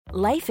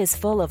Life is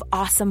full of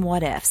awesome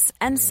what-ifs,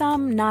 and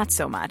some not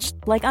so much,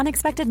 like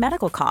unexpected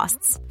medical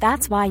costs.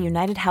 That's why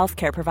United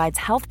Healthcare provides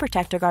Health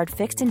Protector Guard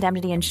fixed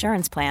indemnity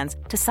insurance plans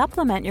to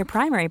supplement your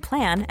primary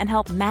plan and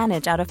help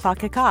manage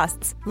out-of-pocket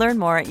costs. Learn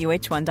more at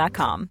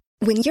uh1.com.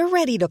 When you're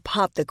ready to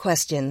pop the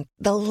question,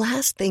 the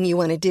last thing you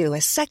want to do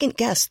is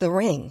second-guess the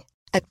ring.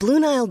 At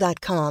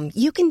BlueNile.com,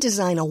 you can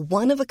design a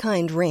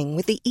one-of-a-kind ring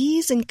with the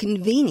ease and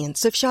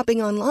convenience of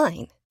shopping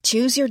online.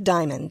 Choose your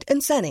diamond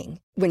and setting.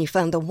 When you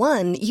find the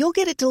one, you'll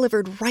get it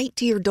delivered right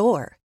to your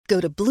door.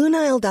 Go to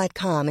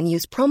BlueNile.com and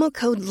use promo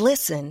code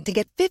LISTEN to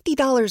get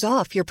 $50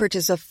 off your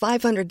purchase of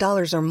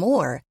 $500 or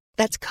more.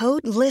 That's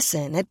code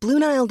LISTEN at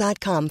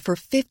BlueNile.com for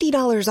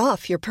 $50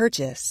 off your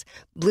purchase.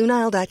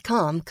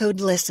 BlueNile.com, code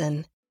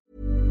LISTEN.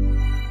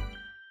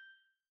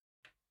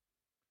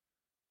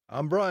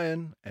 I'm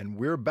Brian, and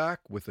we're back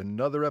with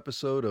another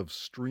episode of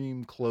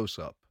Stream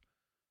Close-Up,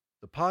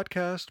 the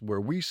podcast where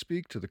we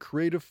speak to the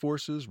creative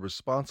forces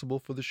responsible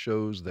for the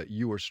shows that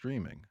you are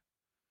streaming.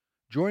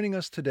 Joining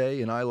us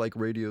today in I Like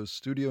Radio's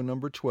studio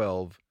number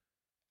 12,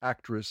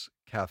 actress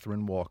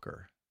Catherine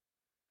Walker.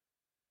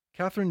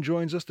 Catherine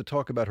joins us to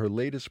talk about her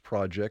latest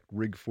project,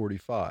 Rig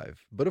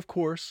 45, but of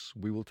course,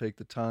 we will take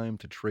the time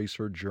to trace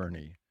her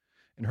journey.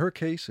 In her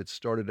case, it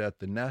started at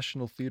the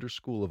National Theatre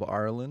School of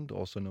Ireland,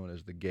 also known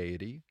as the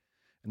Gaiety,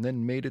 and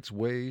then made its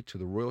way to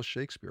the Royal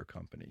Shakespeare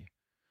Company.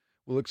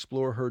 We'll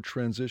explore her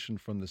transition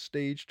from the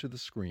stage to the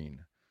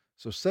screen.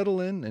 So settle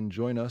in and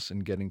join us in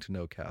getting to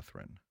know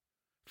Catherine.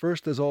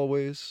 First, as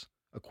always,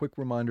 a quick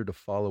reminder to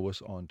follow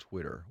us on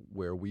Twitter,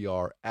 where we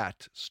are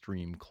at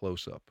Stream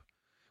Close-Up.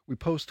 We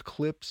post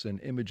clips and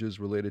images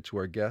related to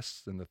our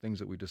guests and the things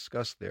that we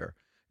discuss there.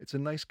 It's a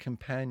nice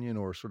companion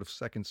or sort of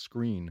second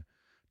screen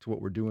to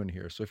what we're doing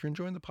here. So if you're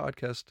enjoying the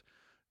podcast,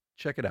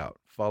 check it out.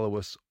 Follow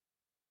us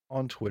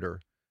on Twitter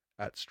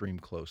at Stream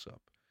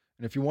Close-Up.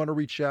 And if you want to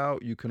reach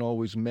out, you can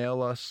always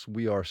mail us.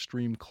 We are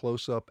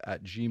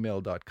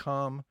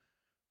streamcloseup@gmail.com.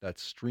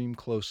 That's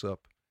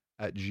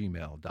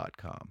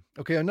streamcloseup@gmail.com.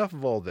 Okay, enough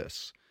of all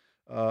this.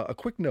 A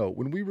quick note,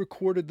 when we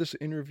recorded this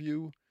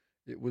interview,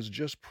 it was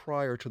just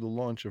prior to the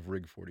launch of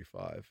Rig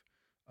 45.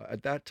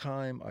 At that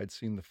time, I'd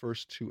seen the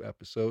first 2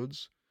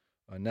 episodes.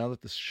 Now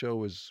that the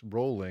show is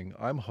rolling,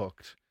 I'm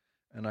hooked,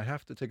 and I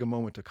have to take a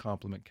moment to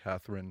compliment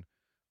Catherine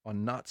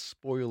on not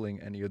spoiling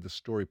any of the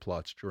story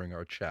plots during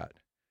our chat.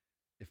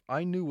 If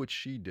I knew what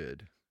she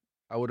did,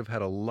 I would have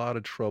had a lot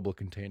of trouble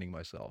containing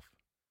myself.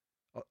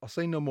 I'll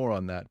say no more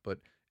on that,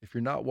 but if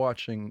you're not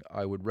watching,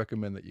 I would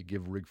recommend that you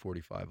give Rig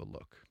 45 a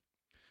look.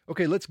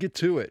 Okay, let's get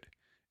to it.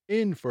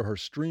 In for her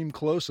Stream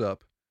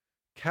Close-Up,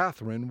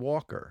 Catherine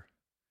Walker.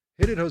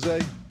 Hit it,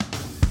 Jose.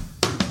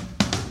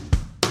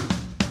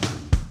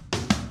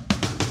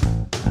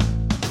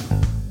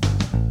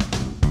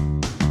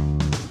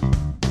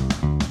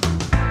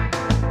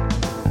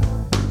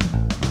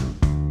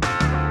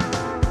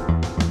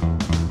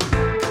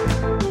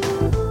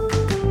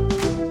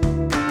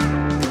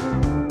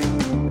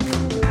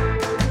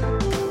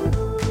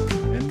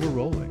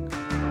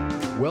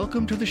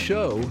 Welcome to the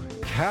show,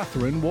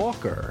 Catherine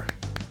Walker.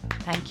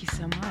 Thank you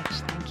so much.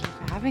 Thank you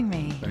for having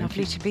me.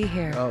 Lovely to be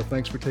here. Oh,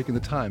 thanks for taking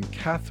the time.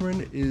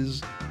 Catherine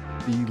is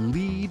the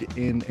lead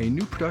in a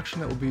new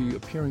production that will be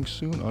appearing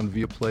soon on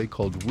Viaplay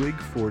called Rig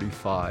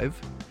 45.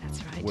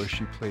 That's right. Where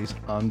she plays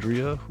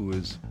Andrea, who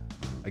is,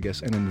 I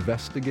guess, an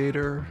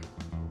investigator,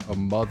 a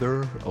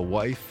mother, a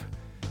wife,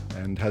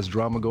 and has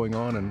drama going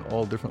on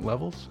all different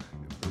levels.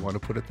 You want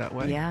to put it that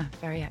way? Yeah,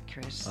 very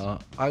accurate.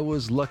 I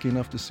was lucky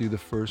enough to see the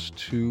first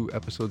 2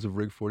 episodes of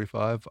Rig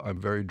 45. I'm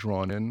very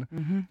drawn in.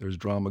 Mm-hmm. There's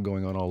drama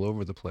going on all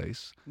over the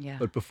place. Yeah.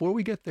 But before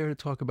we get there to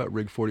talk about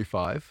Rig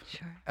 45,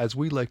 sure, as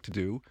we like to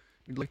do,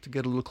 we'd like to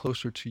get a little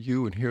closer to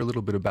you and hear a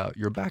little bit about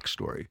your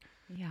backstory.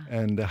 Yeah.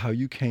 And how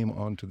you came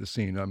onto the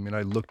scene. I mean,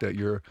 I looked at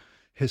your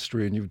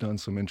history and you've done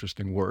some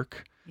interesting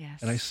work.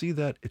 Yes. And I see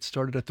that it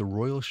started at the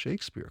Royal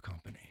Shakespeare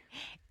Company.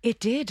 It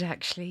did,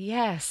 actually,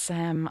 yes.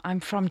 I'm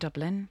from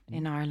Dublin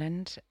in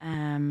Ireland.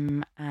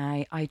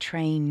 I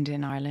trained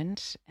in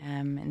Ireland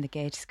in the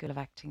Gaiety School of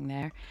Acting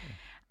there.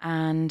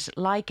 And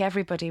like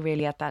everybody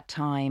really at that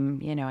time,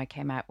 you know, I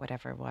came out,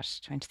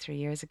 23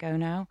 years ago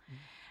now.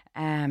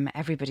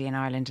 Everybody in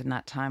Ireland in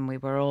that time, we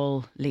were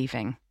all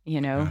leaving,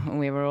 you know,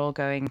 we were all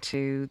going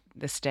to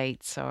the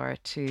States or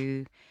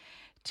to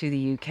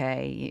the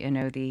UK. You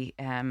know, the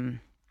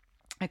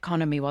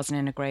economy wasn't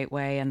in a great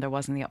way and there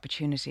wasn't the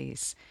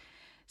opportunities.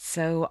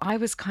 So I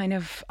was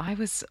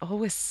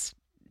always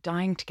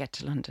dying to get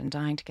to London,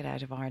 dying to get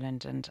out of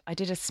Ireland. And I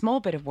did a small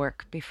bit of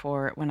work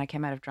before when I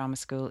came out of drama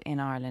school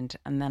in Ireland,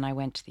 and then I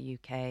went to the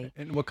UK.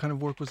 And what kind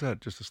of work was that?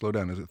 Just to slow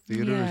down, is it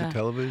theatre? Is it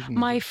television?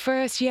 My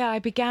first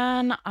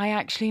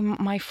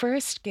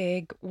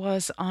gig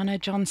was on a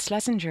John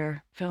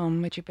Schlesinger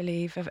film, would you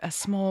believe, a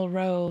small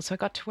role. So I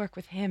got to work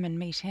with him and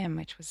meet him,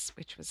 which was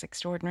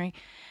extraordinary.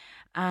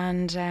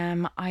 And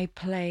I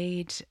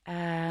played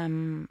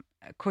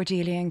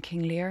Cordelia in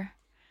King Lear.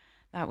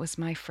 That was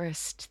my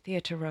first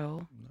theatre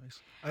role. Nice.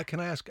 Can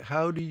I ask,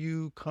 how do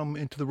you come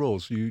into the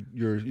roles?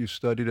 You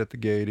studied at the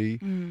Gaiety.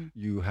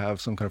 You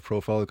have some kind of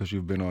profile because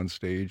you've been on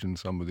stage in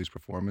some of these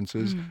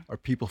performances. Are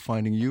people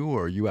finding you,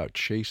 or are you out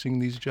chasing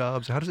these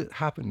jobs? How does it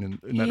happen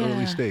in that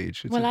early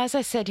stage? Well, as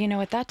I said,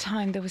 at that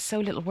time there was so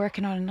little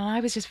working on it, and I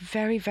was just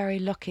very, very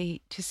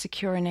lucky to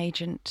secure an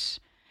agent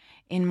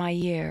in my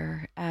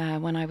year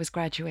when I was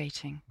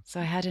graduating. So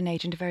I had an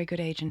agent, a very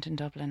good agent in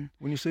Dublin.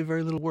 When you say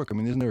very little work, I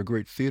mean, isn't there a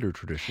great theatre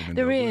tradition in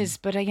There Dublin? is,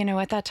 but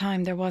at that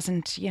time there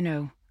wasn't,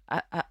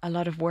 a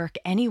lot of work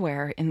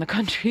anywhere in the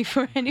country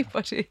for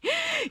anybody,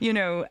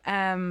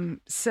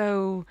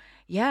 So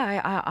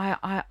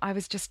yeah, I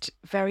was just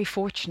very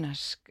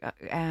fortunate.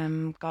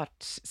 Got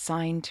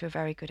signed to a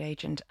very good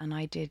agent, and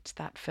I did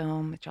that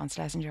film with John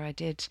Schlesinger. I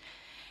did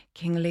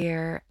King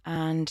Lear,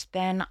 and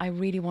then I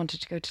really wanted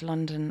to go to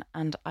London,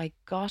 and I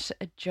got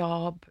a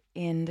job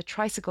in the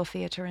Tricycle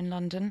Theatre in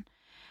London,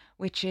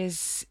 which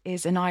is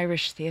an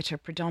Irish theatre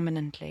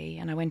predominantly,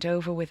 and I went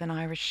over with an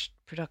Irish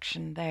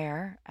production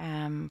there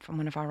from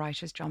one of our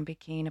writers, John B.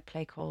 Keane, a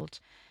play called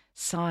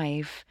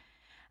Sive,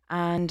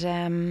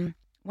 and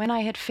when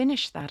I had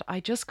finished that, I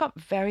just got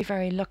very,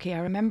 very lucky. I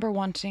remember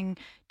wanting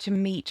to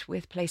meet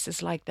with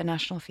places like the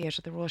National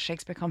Theatre, the Royal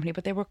Shakespeare Company,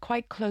 but they were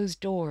quite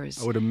closed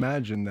doors. I would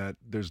imagine that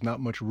there's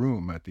not much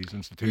room at these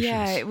institutions.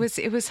 Yeah, it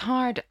was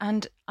hard.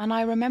 And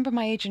I remember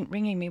my agent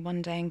ringing me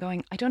one day and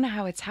going, I don't know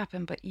how it's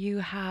happened, but you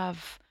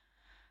have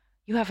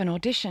an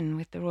audition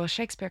with the Royal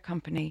Shakespeare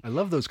Company. I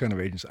love those kind of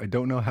agents. I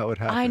don't know how it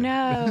happened. I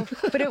know,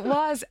 but it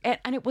was,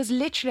 and it was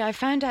literally, I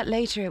found out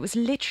later, it was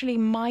literally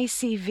my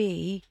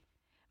CV.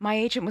 My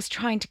agent was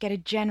trying to get a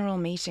general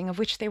meeting, of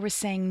which they were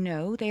saying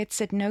no. They had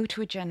said no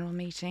to a general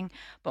meeting,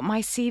 but my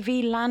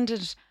CV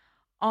landed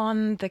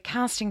on the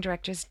casting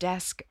director's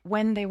desk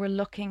when they were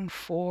looking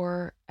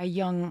for a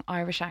young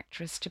Irish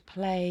actress to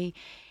play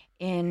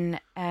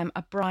in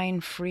a Brian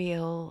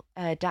Friel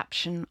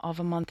adaptation of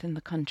A Month in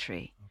the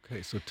Country.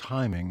 Okay, so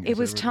timing. It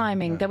was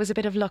timing. There was a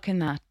bit of luck in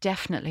that.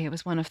 Definitely. It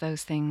was one of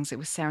those things. It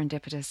was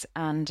serendipitous.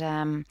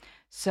 And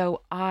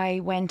so I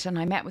went and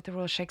I met with the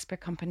Royal Shakespeare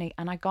Company,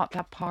 and I got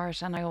that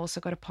part. And I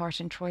also got a part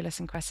in Troilus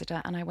and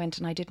Cressida. And I went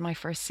and I did my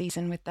first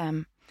season with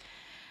them.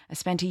 I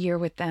spent a year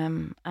with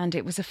them, and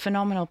it was a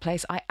phenomenal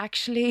place. I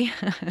actually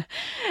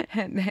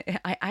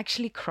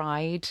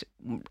cried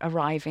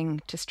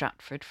arriving to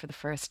Stratford for the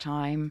first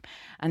time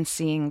and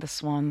seeing the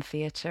Swan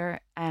Theatre.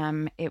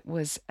 It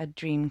was a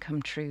dream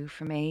come true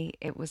for me.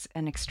 It was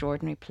an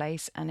extraordinary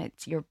place, and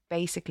you're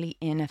basically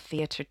in a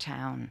theatre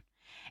town.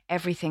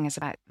 Everything is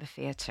about the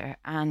theatre,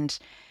 and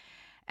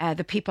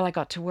the people I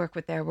got to work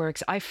with their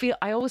works. I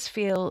always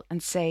feel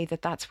and say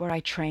that that's where I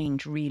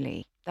trained,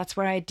 really. That's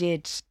where I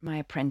did my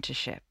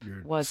apprenticeship,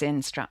 was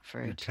in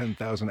Stratford.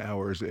 10,000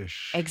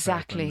 hours-ish.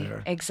 Exactly.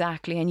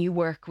 And you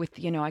work with,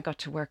 I got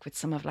to work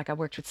with I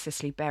worked with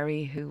Cicely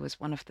Berry, who was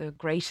one of the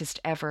greatest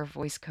ever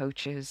voice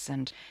coaches.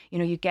 And,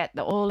 you get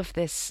all of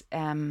this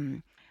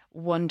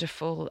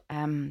wonderful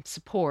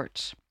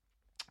support.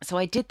 So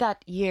I did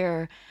that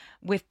year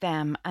with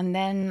them, and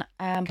then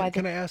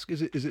Can I ask,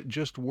 is it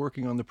just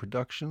working on the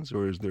productions,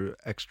 or is there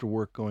extra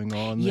work going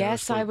on there?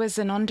 Yes, I was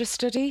an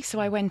understudy, so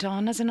I went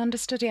on as an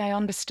understudy. I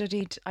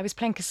was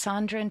playing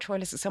Cassandra in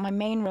Troilus, so my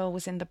main role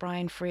was in the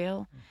Brian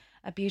Friel,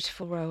 a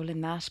beautiful role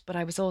in that, but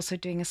I was also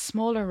doing a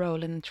smaller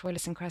role in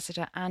Troilus and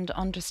Cressida and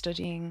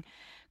understudying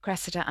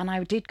Cressida, and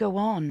I did go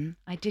on.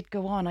 I did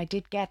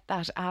get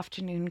that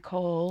afternoon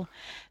call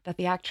that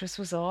the actress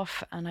was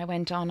off, and I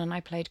went on and I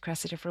played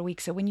Cressida for a week.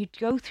 So when you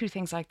go through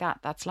things like that,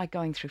 that's like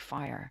going through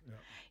fire,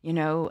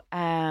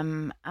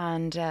 and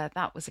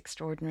that was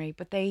extraordinary.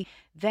 But they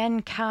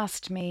then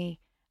cast me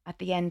at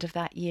the end of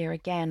that year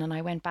again, and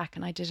I went back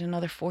and I did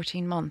another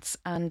 14 months,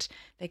 and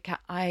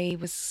I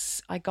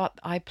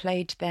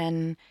played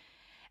then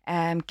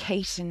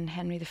Kate in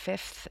Henry V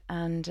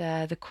and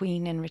the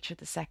Queen in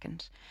Richard II.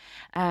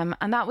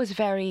 And that was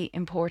very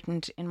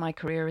important in my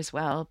career as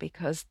well,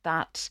 because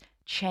that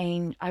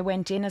changed. I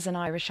went in as an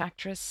Irish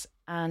actress,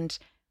 and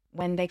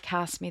when they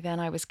cast me then,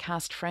 I was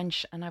cast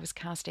French and I was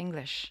cast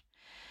English.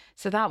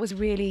 So that was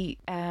really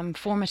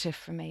formative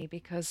for me,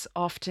 because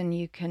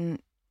often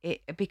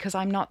because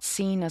I'm not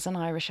seen as an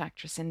Irish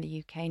actress in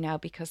the UK now,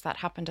 because that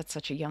happened at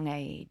such a young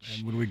age.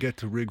 And when we get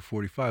to Rig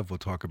 45, we'll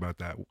talk about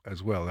that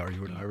as well. Are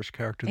you an Irish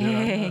character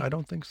there? I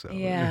don't think so.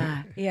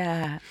 Yeah.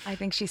 I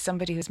think she's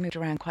somebody who's moved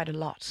around quite a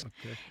lot.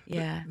 Okay.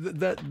 Yeah.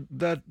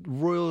 That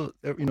Royal,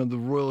 the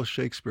Royal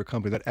Shakespeare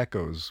Company, that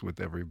echoes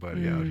with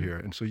everybody out here.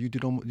 And so you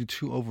did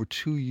over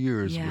 2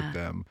 years with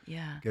them,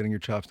 getting your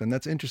chops. And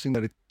that's interesting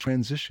that it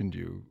transitioned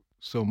you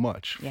so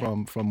much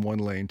from one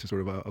lane to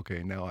sort of,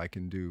 okay, now I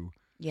can do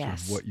sort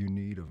of what you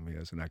need of me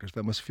as an actress.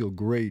 That must feel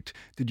great.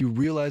 Did you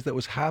realize that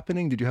was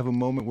happening? Did you have a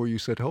moment where you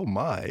said, oh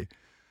my?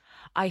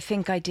 I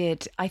think I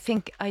did.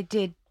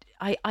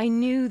 I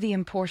knew the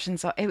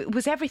importance of it.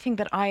 Was everything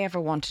that I ever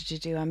wanted to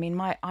do. I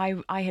mean,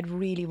 I had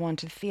really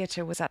wanted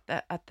theatre, was at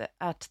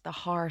the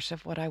heart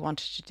of what I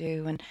wanted to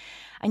do,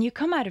 and you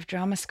come out of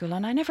drama school,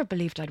 and I never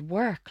believed I'd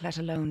work, let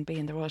alone be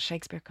in the Royal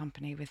Shakespeare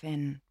Company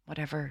within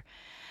whatever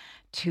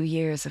 2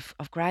 years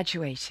of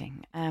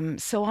graduating.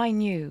 So I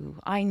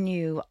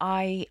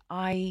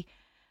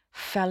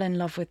fell in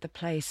love with the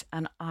place,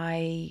 and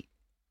I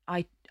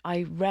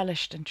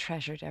relished and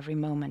treasured every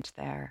moment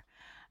there.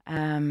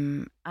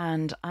 And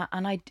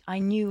I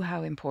knew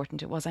how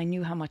important it was. I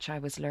knew how much I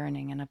was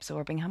learning and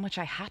absorbing, how much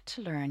I had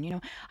to learn. You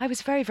know, I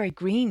was very, very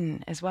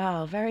green as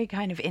well, very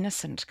kind of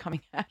innocent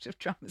coming out of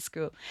drama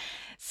school.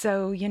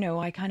 So, you know,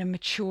 I kind of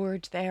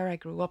matured there. I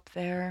grew up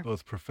there.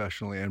 Both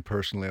professionally and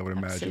personally, I would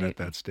imagine, at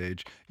Absolutely. that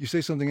stage. You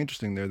say something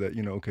interesting there that,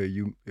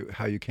 okay,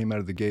 how you came out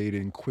of the gate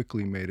and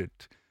quickly made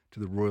it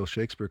to the Royal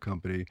Shakespeare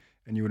Company,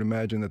 and you would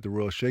imagine that the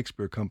Royal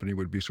Shakespeare Company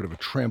would be sort of a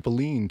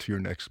trampoline to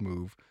your next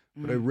move.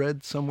 But I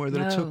read somewhere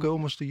that it took No,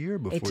 almost a year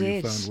it before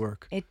you did. found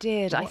work. It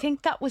did. I What?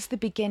 think that was the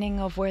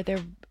beginning of where there,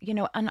 you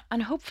know,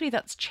 and hopefully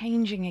that's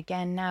changing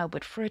again now.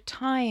 But for a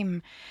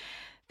time,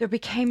 there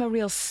became a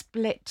real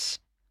split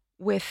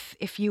with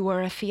if you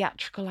were a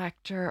theatrical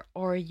actor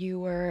or you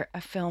were a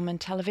film and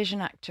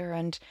television actor,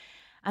 and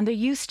there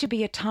used to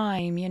be a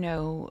time, you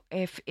know,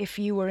 if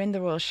you were in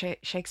the Royal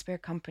Shakespeare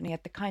Company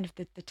at the kind of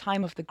the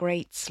time of the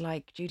greats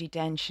like Judi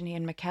Dench and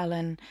Ian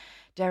McKellen,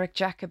 Derek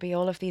Jacobi,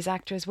 all of these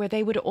actors, where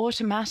they would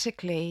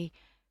automatically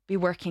be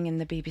working in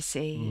the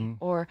BBC,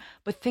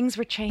 but things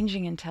were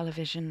changing in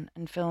television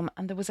and film,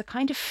 and there was a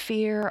kind of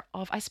fear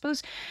of, I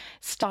suppose,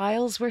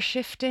 styles were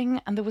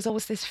shifting, and there was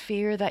always this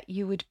fear that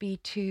you would be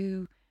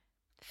too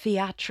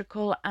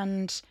theatrical,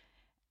 and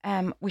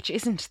which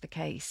isn't the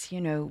case, you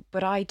know.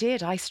 But I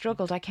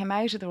struggled. I came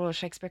out of the Royal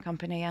Shakespeare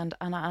Company, and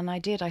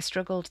I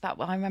struggled.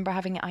 I remember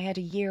I had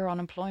a year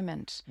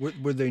unemployment.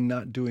 Were they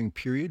not doing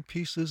period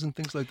pieces and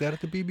things like that at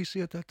the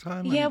BBC at that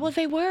time? Yeah, well,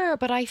 they were,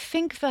 but I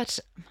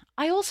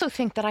also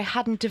think that I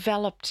hadn't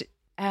developed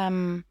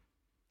my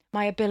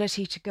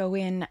ability to go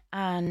in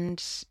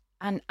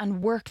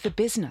and work the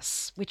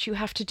business, which you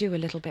have to do a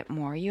little bit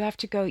more. You have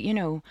to go, you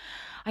know,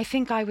 I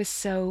think I was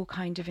so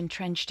kind of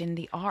entrenched in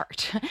the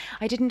art.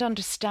 I didn't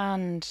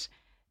understand,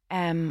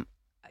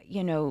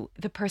 you know,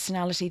 the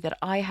personality that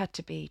I had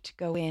to be to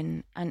go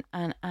in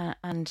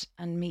and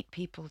meet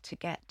people to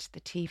get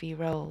the TV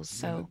roles.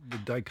 So the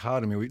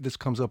dichotomy, this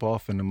comes up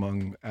often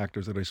among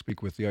actors that I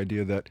speak with, the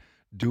idea that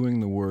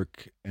doing the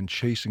work and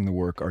chasing the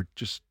work are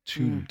just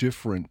two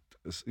different,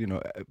 you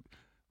know,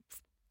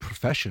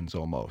 professions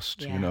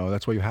almost. Yeah. You know,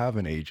 that's why you have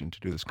an agent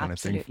to do this kind of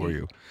thing for Absolutely.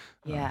 you.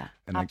 yeah,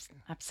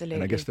 absolutely.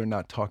 And I guess they're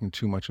not talking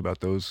too much about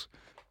those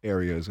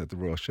areas at the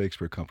Royal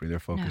Shakespeare Company. They're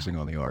focusing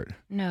on the art.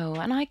 No,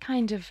 and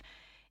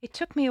it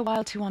took me a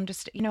while to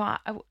understand, you know,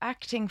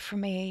 acting for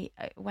me,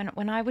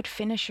 when I would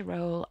finish a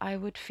role, I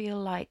would feel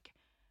like,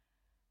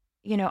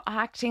 you know,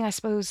 acting, I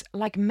suppose,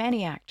 like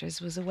many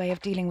actors, was a way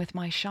of dealing with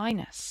my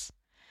shyness.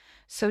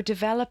 So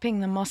developing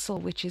the muscle,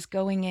 which is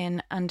going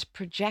in and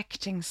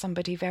projecting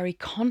somebody very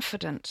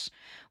confident,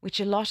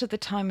 which a lot of the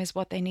time is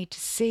what they need to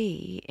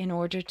see in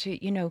order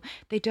to, you know,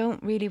 they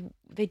didn't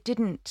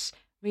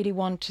really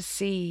want to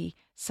see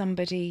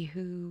somebody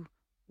who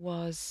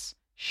was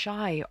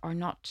shy or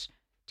not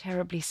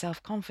terribly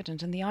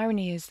self-confident. And the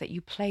irony is that you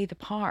play the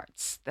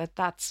parts,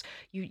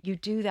 you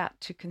do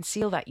that to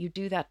conceal that, you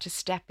do that to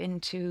step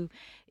into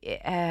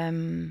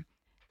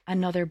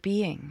another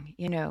being,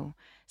 you know.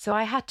 So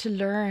I had to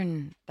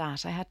learn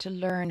that. I had to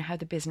learn how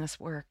the business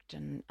worked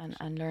and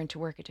learn to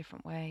work a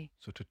different way.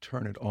 So to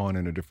turn it on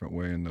in a different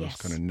way in those Yes.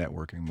 kind of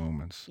networking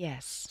moments.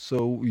 Yes.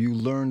 So you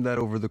learned that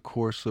over the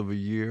course of a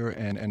year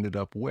and ended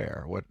up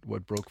where?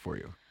 What broke for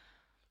you?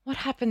 What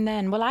happened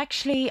then? Well,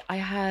 actually,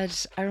 I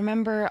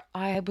remember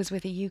I was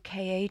with a UK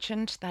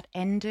agent that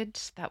ended.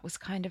 That was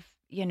kind of,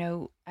 you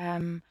know,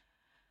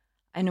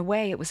 in a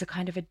way, it was a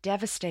kind of a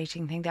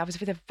devastating thing. I was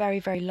with a very,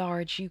 very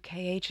large UK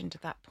agent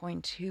at that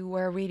point who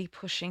were really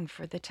pushing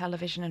for the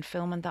television and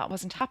film, and that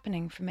wasn't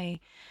happening for me.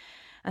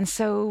 And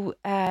so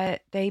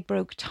they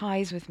broke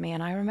ties with me.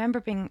 And I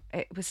remember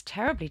it was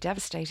terribly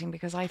devastating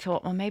because I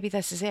thought, well, maybe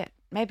this is it.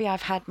 Maybe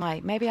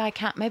maybe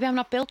I'm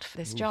not built for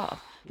this job.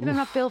 Maybe I'm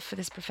not built for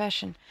this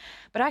profession.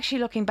 But actually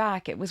looking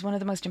back, it was one of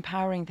the most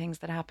empowering things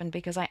that happened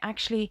because I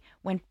actually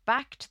went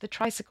back to the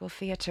Tricycle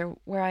Theatre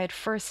where I had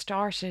first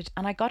started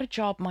and I got a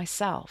job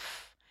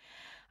myself.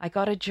 I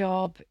got a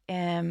job,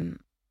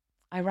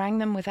 I rang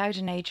them without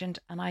an agent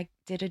and I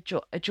did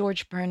a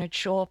George Bernard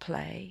Shaw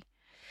play.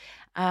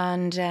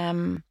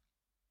 And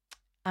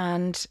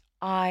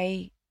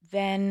I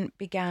then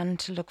began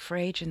to look for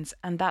agents,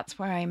 and that's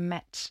where I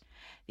met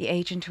the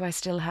agent who I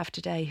still have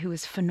today, who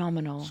is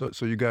phenomenal.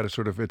 So you got to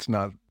sort of, it's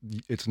not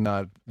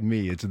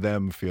me, it's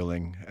them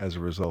feeling as a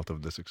result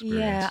of this experience.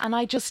 Yeah, and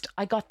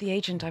I got the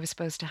agent I was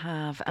supposed to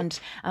have, and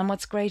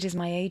what's great is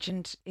my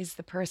agent is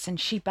the person,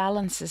 she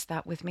balances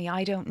that with me.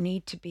 I don't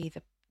need to be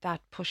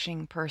that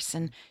pushing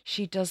person.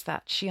 She does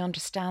that. She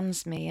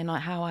understands me and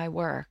how I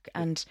work,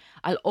 and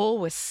I'll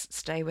always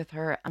stay with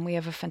her. And we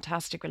have a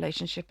fantastic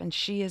relationship. And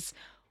she is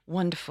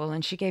wonderful,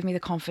 and she gave me the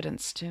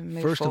confidence to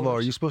move First forward. of all,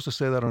 are you supposed to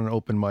say that on an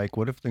open mic?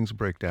 What if things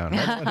break down?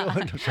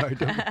 Sorry,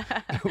 don't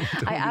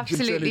I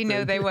absolutely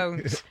know they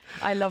won't.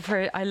 I love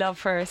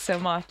her so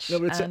much. No,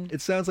 but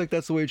it sounds like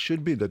that's the way it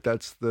should be.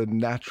 That's the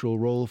natural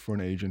role for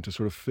an agent, to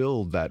sort of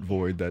fill that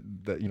void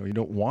that you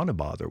don't want to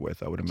bother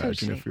with. I would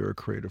imagine, Totally. if you're a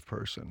creative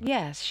person.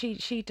 Yes,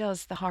 she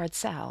does the hard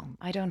sell.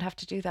 I don't have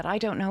to do that. I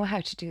don't know how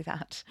to do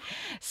that.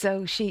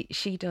 So she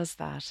does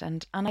that,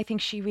 and I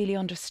think she really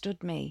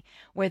understood me,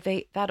 where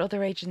that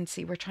other agency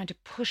were trying to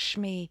push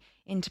me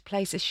into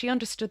places. She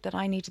understood that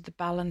I needed the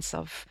balance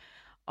of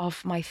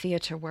my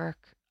theatre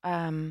work,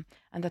 and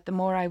that the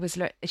more I was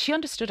she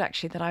understood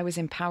actually that I was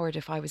empowered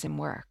if I was in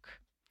work.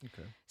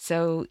 Okay.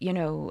 So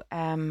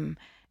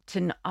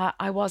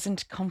I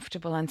wasn't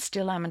comfortable, and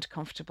still amn't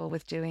comfortable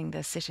with doing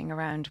the sitting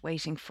around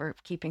waiting for,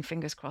 keeping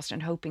fingers crossed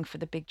and hoping for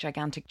the big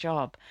gigantic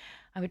job.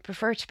 I would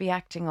prefer to be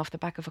acting off the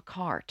back of a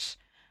cart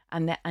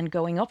and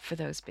going up for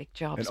those big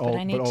jobs.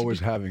 But always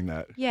having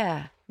that.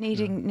 Yeah,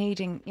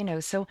 needing,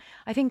 so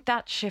I think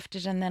that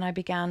shifted, and then I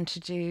began to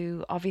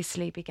do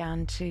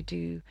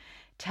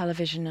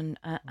television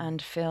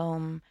and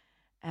film.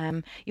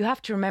 You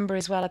have to remember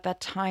as well, at that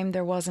time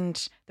there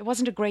wasn't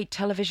a great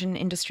television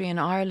industry in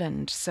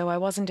Ireland, so I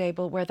wasn't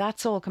able, where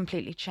that's all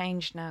completely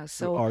changed now.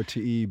 So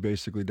RTE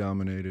basically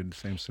dominated the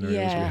same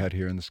scenarios we had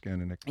here in the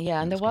Scandinavian.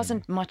 Yeah, and there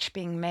wasn't much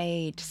being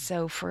made,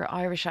 so for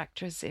Irish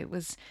actors it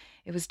was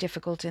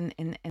difficult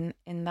in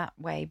that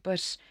way.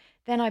 But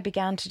then I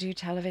began to do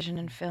television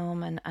and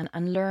film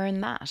and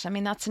learn that. I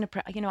mean, that's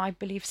I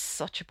believe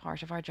such a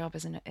part of our job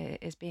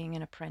is being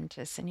an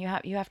apprentice, and you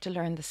have to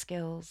learn the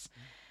skills.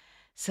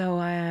 So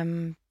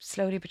I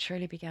slowly but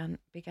surely began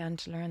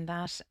to learn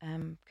that.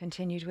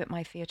 Continued with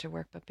my theatre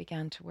work, but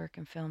began to work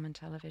in film and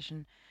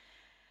television.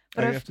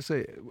 But I have to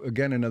say,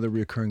 again, another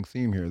recurring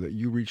theme here, that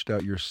you reached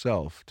out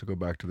yourself, to go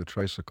back to the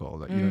tricycle,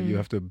 that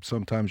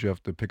sometimes you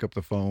have to pick up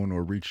the phone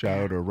or reach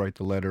out or write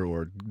the letter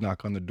or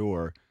knock on the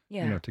door,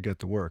 to get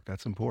to work.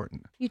 That's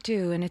important. You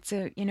do, and it's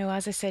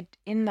as I said,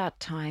 in that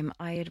time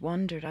I had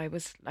wondered. I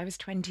was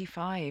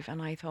 25,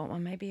 and I thought, well,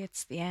 maybe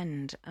it's the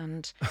end.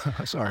 And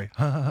sorry,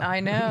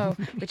 I know,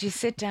 but you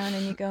sit down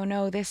and you go,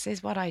 no, this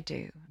is what I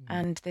do,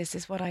 and this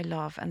is what I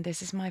love, and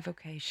this is my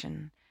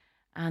vocation,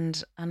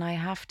 and I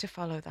have to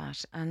follow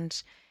that.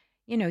 And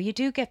you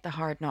do get the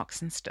hard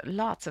knocks and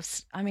lots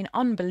of,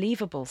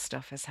 unbelievable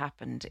stuff has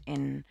happened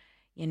in,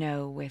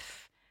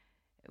 with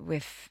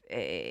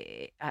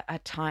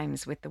at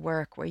times with the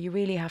work, where you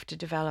really have to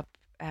develop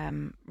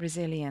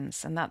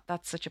resilience, and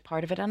that's such a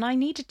part of it. And I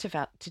needed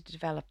to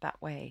develop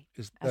that way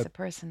as a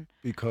person,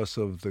 because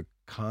of the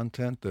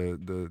content,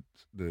 the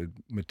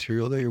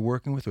material that you're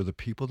working with, or the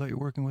people that you're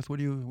working with. What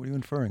are you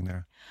inferring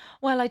there?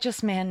 Well, I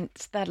just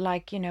meant that,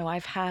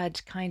 I've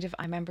had I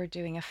remember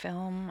doing a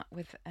film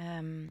with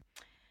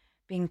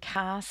being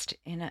cast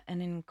in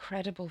an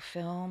incredible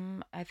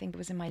film. I think it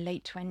was in my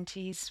late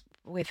 20s,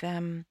 with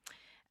a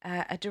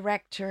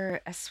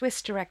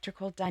Swiss director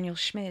called Daniel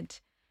Schmid,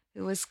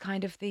 who was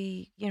kind of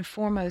the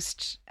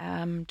foremost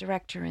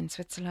director in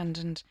Switzerland.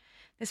 And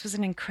this was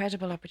an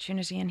incredible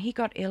opportunity. And he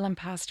got ill and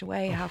passed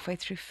away halfway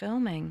through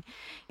filming,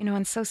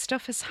 and so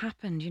stuff has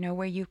happened,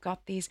 where you've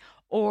got these,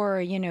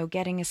 or,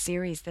 getting a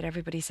series that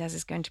everybody says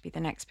is going to be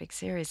the next big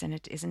series, and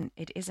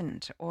it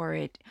isn't,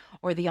 or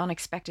the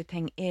unexpected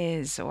thing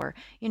is, or,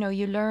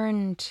 you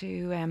learn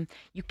to,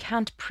 you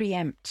can't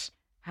preempt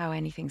how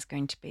anything's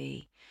going to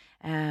be.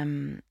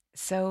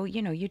 So,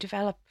 you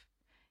develop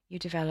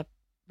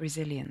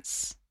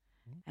resilience.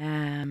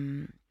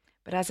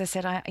 But as I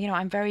said,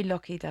 I'm very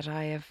lucky that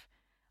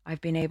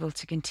I've been able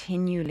to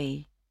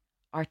continually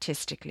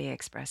artistically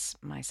express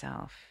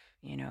myself,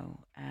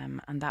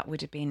 and that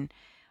would have been,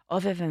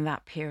 other than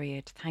that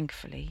period,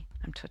 thankfully,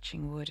 I'm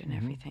touching wood and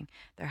everything,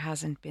 there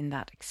hasn't been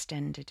that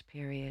extended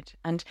period.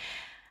 And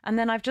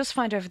then I've just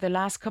found over the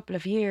last couple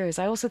of years,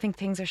 I also think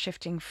things are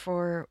shifting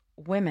for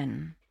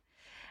women.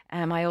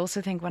 I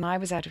also think when I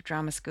was out of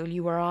drama school,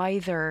 you were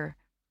either,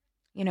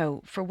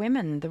 for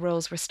women, the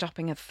roles were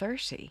stopping at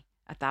 30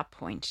 at that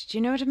point. Do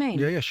you know what I mean?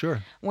 Yeah,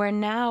 sure. Where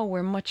now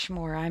we're much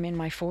more, I'm in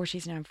my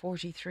 40s now, I'm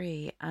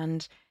 43,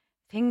 and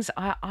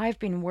I've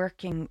been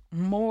working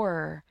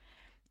more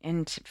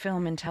in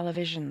film and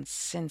television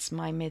since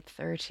my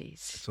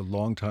mid-30s. It's a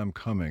long time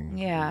coming.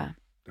 Yeah.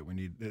 That we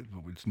need,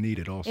 it's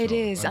needed also. It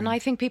is, and I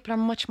think people are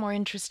much more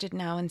interested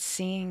now in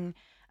seeing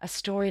a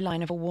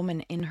storyline of a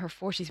woman in her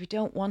 40s. We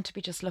don't want to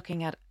be just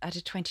looking at a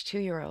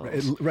 22-year-old.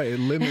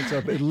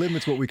 It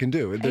limits what we can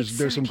do.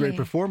 There's some great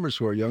performers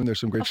who are young.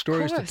 There's some great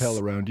stories to tell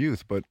around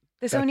youth, but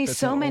there's only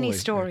so many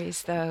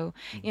stories, though,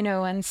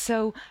 and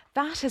so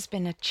that has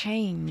been a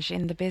change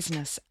in the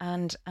business,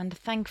 and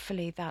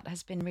thankfully that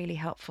has been really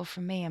helpful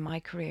for me in my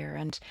career.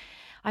 And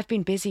I've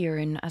been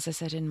busier as I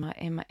said, in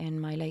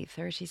my late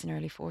 30s and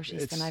early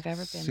 40s than I've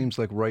ever been. Seems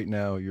like right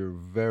now you're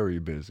very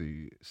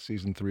busy.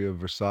 Season 3 of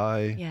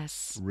Versailles.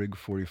 Yes. Rig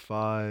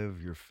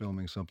 45. You're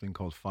filming something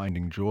called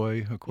Finding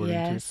Joy, according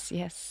to.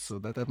 Yes. So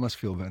that must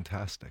feel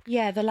fantastic.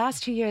 Yeah, the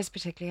last 2 years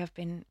particularly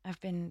have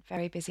been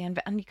very busy, and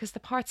because the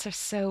parts are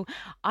so,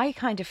 I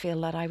kind of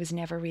feel that I was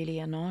never really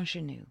an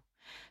ingenue.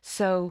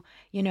 So,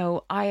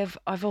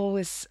 I've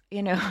always,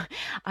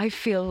 I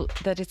feel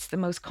that it's the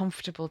most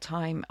comfortable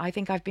time. I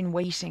think I've been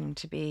waiting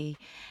to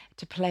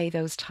play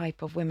those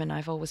type of women.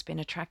 I've always been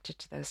attracted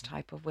to those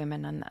type of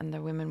women, and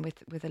the women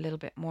with a little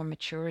bit more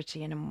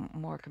maturity and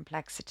more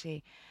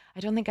complexity. I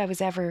don't think I was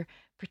ever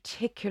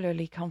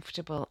particularly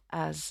comfortable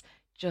as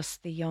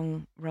just the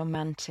young,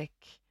 romantic,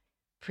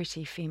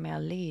 pretty female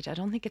lead. I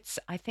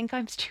think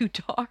I'm too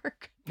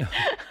dark.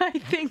 I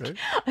think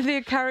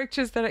the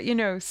characters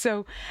that,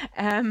 so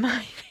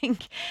I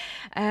think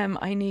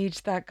I need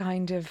that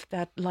kind of,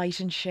 that light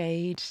and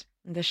shade,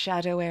 the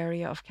shadow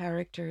area of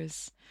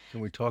characters. Can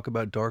we talk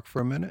about Dark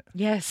for a minute?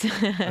 Yes.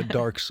 A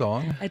Dark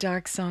Song? A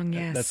Dark Song,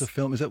 yes. That's a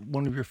film. Is that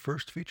one of your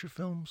first feature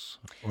films?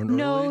 Or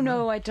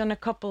No, I'd done a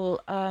couple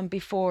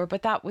before,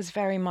 but that was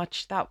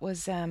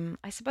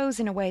I suppose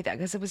in a way that,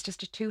 because it was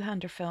just a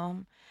two-hander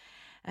film.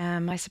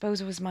 I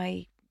suppose it was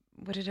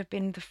would it have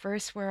been the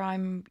first where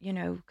I'm,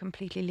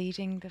 completely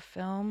leading the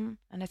film,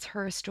 and it's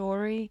her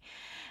story.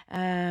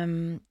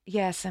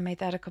 Yes, I made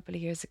that a couple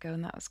of years ago,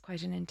 and that was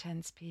quite an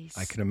intense piece.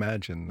 I can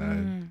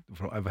imagine.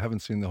 I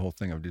haven't seen the whole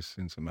thing. I've just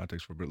seen some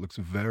outtakes for it, but it looks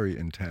very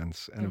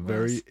intense and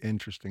very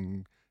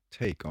interesting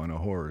take on a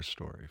horror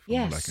story, from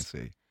what I can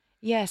see.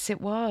 Yes, it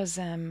was.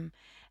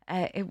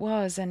 It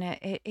was, and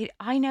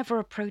I never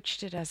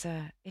approached it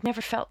it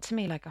never felt to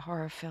me like a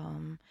horror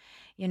film.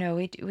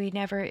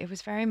 It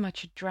was very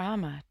much a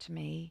drama to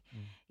me.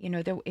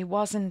 It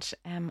wasn't,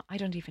 I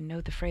don't even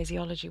know the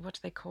phraseology. What do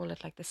they call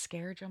it? Like the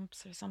scare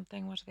jumps or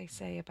something? What do they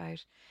say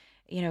about,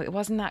 it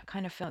wasn't that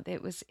kind of film.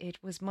 It was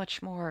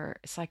much more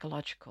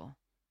psychological.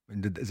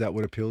 And is that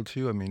what appealed to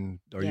you? I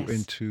mean, are you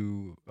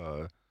into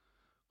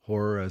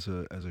horror as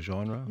a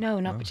genre?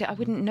 No, I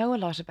wouldn't know a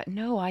lot about.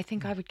 No, I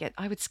think I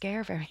would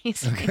scare very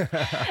easily.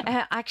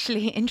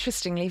 Actually,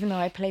 interestingly, even though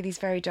I play these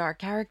very dark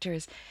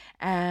characters,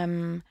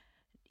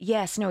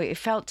 yes, no, it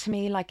felt to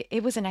me like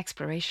it was an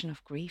exploration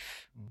of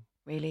grief,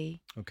 really.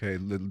 Okay,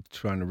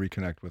 trying to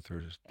reconnect with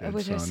her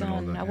dead son. And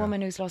all that, a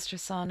woman who's lost her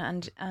son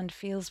and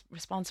feels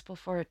responsible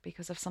for it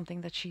because of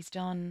something that she's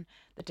done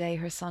the day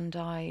her son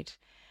died,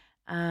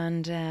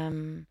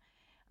 and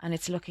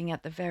it's looking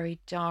at the very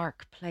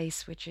dark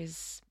place, which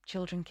is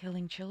children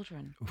killing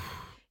children.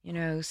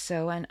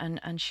 So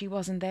and she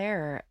wasn't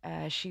there.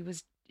 She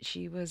was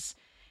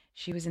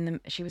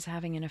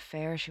having an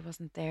affair. She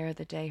wasn't there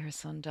the day her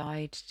son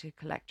died to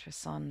collect her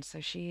son.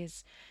 So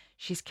she's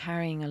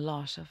carrying a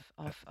lot of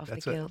the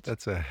guilt.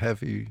 That's a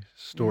heavy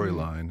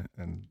storyline,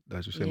 and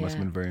as you say, it must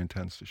have been very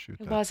intense to shoot.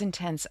 It was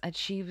intense, and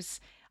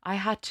I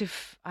had to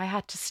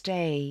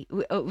stay.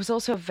 It was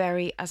also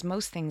as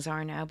most things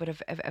are now, but a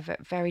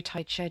very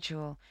tight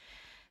schedule.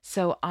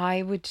 So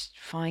I would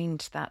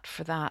find that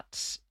for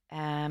that,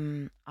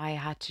 I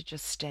had to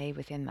just stay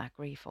within that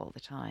grief all the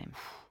time.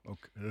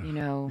 Okay.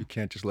 You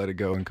can't just let it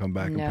go and come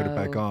back and put it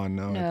back on.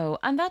 No,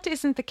 and that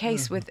isn't the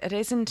case with it.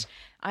 Isn't.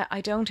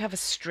 I don't have a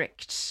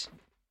strict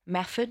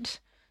method.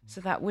 So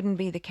that wouldn't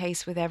be the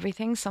case with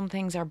everything. Some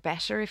things are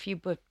better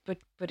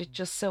but it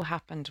just so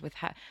happened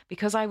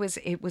because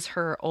it was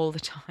her all the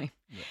time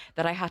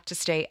that I had to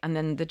stay, and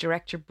then the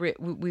director,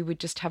 we would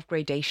just have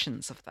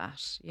gradations of that,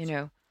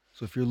 So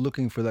if you're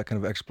looking for that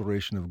kind of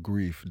exploration of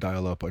grief,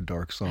 dial up A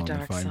Dark Song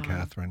and find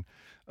Catherine.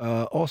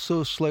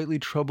 Also, slightly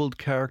troubled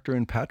character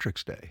in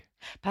Patrick's Day.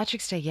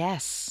 Patrick's Day,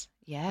 yes.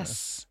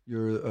 Yes.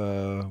 You're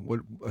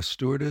a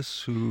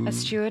stewardess who... A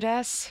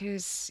stewardess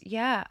who's,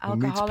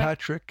 alcoholic. Who meets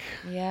Patrick.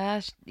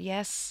 Yes.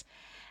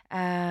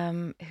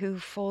 Who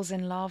falls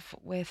in love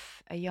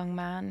with a young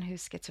man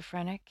who's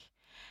schizophrenic.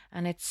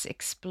 And it's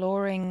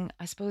exploring,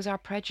 I suppose, our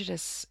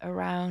prejudice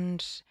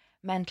around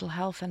mental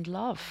health and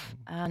love.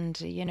 And,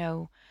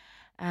 your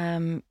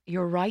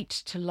right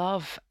to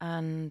love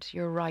and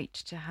your right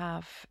to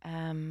have...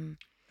 and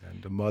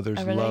a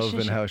mother's love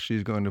and how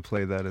she's going to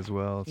play that as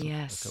well. It's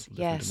yes, a couple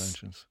different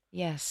dimensions.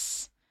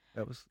 Yes.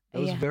 That was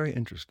very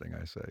interesting, I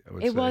would say.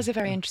 It was a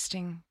very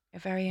interesting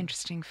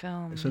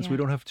film. Since we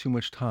don't have too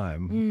much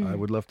time, I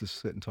would love to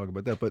sit and talk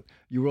about that. But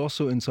you were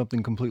also in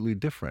something completely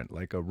different,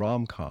 like a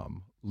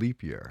rom-com,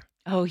 Leap Year.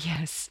 Oh,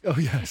 yes. So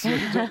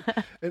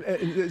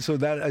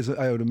that, as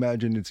I would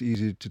imagine, it's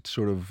easy to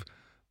sort of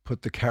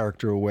put the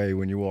character away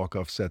when you walk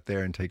off set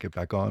there and take it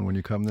back on when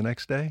you come the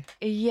next day?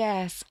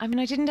 Yes. I mean,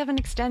 I didn't have an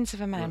extensive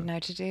amount now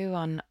to do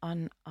on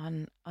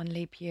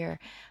Leap Year,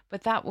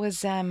 but that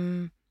was,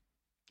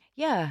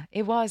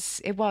 it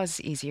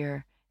was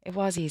easier. It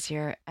was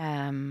easier,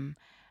 and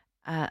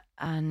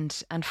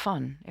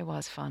fun. It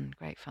was fun,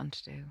 great fun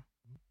to do.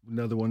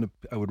 another one that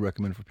I would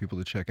recommend for people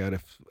to check out,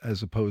 if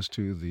as opposed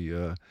to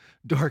the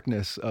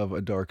darkness of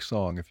a dark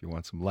song. If you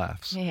want some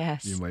laughs,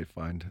 Yes. you might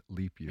find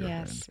Leap Year.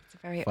 Yes, and it's a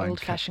very find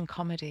old-fashioned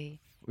comedy.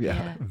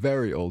 yeah,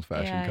 very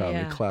old-fashioned Yeah, comedy,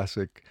 yeah.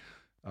 classic.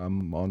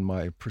 On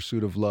my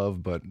pursuit of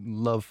love, but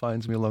love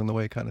finds me along the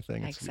way, kind of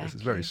thing. It's very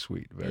Exactly.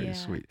 sweet, very Yeah.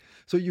 sweet.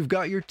 So you've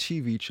got your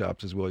TV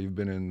chops as well. You've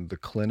been in The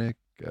Clinic,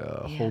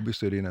 Yeah. Holby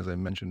City, and as I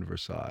mentioned,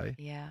 Versailles.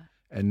 Yeah.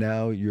 And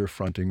now you're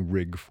fronting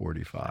Rig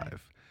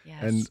 45.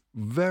 Yes. And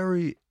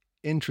very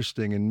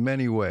interesting in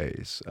many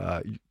ways.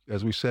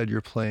 As we said, you're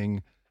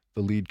playing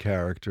the lead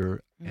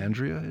character,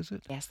 Andrea, is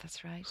it? Yes,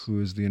 that's right. Who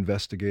is the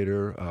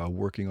investigator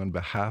working on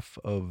behalf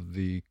of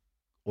the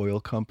oil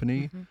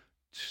company, Mhm.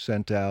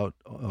 sent out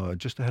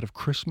just ahead of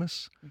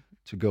Christmas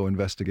to go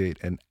investigate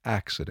an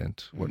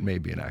accident, what may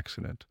be an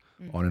accident,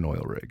 on an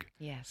oil rig.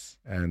 Yes.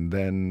 And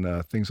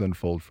then things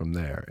unfold from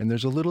there. And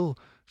there's a little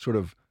sort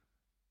of,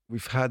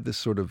 we've had this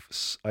sort of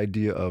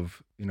idea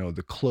of,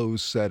 the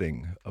closed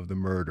setting of the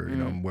murder,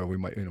 where we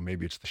might,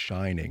 maybe it's The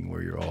Shining,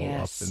 where you're all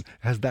Yes. up, and it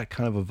has that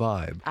kind of a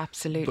vibe.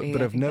 Absolutely.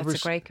 But I I've think never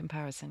that's a great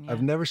comparison. Yeah.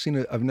 I've never seen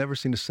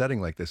a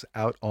setting like this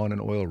out on an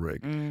oil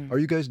rig. Mm. Are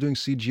you guys doing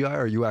CGI,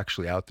 or are you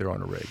actually out there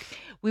on a rig?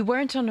 We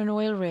weren't on an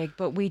oil rig,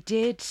 but we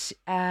did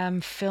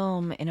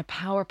film in a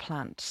power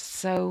plant.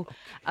 So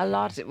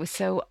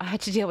so I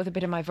had to deal with a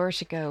bit of my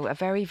vertigo, a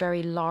very,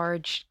 very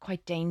large,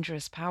 quite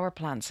dangerous power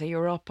plant. So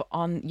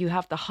you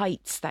have the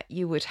heights that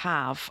you would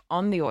have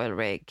on the oil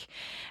rig.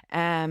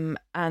 And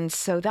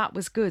so that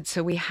was good.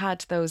 So we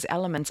had those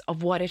elements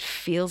of what it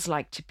feels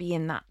like to be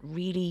in that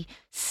really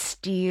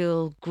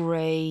steel,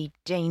 grey,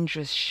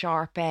 dangerous,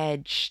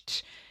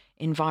 sharp-edged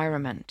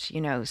environment,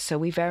 So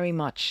we very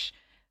much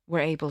were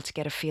able to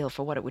get a feel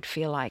for what it would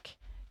feel like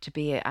to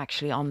be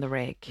actually on the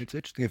rig. It's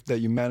interesting that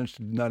you managed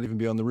to not even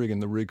be on the rig,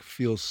 and the rig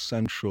feels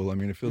central. I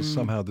mean, it feels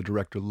somehow the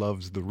director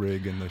loves the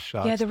rig and the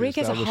shots. Yeah, the rig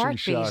is a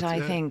establishing heartbeat, shots. I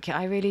Yeah. think.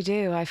 I really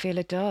do. I feel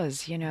it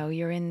does.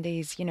 You're in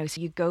these,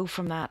 so you go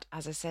from that,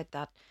 as I said,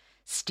 that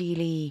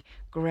steely,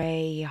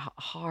 grey,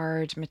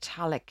 hard,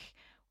 metallic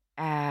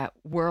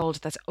world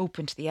that's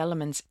open to the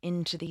elements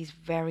into these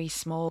very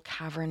small,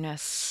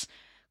 cavernous,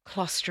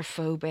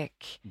 claustrophobic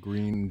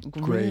Green,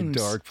 gray, rooms.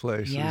 dark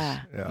places.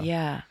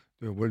 Yeah.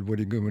 What do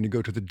you go when you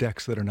go to the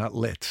decks that are not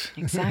lit?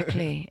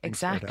 Exactly. Things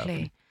start happening.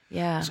 Exactly.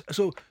 Yeah.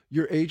 So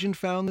your agent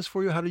found this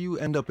for you? How do you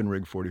end up in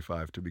Rig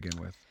 45 to begin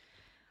with?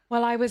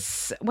 Well,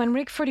 when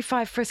Rig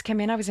 45 first came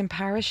in, I was in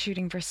Paris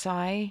shooting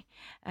Versailles.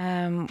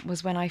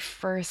 Was when I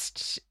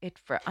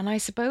and I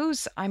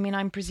suppose,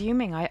 I'm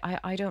presuming,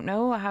 I don't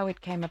know how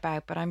it came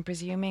about, but I'm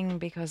presuming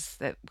because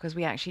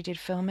we actually did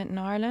film it in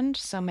Ireland,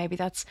 so maybe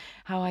that's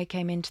how I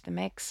came into the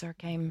mix, or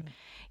came,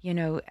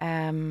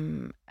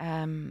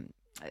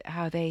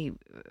 how they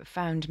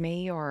found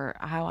me, or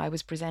how I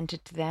was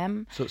presented to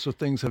them. So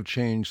things have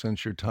changed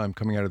since your time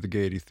coming out of the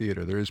Gaiety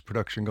Theatre. There is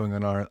production going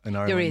on in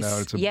Ireland There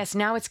is. now. Yes,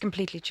 now it's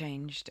completely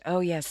changed. Oh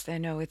yes, I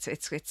know it's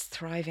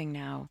thriving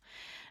now.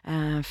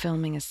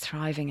 Filming is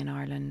thriving in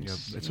Ireland. Yeah,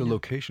 it's a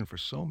location for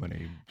so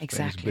many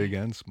Exactly. things, big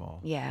and small.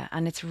 Yeah,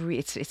 and it's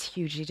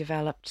hugely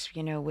developed,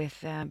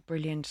 with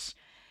brilliant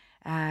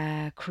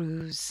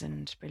crews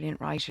and brilliant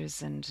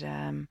writers,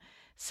 and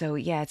so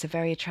yeah, it's a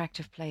very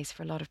attractive place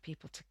for a lot of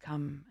people to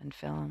come and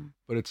film.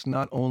 But it's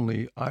not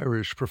only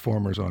Irish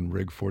performers on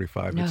Rig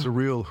 45. No. It's a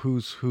real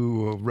who's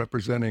who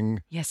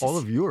representing Yes, all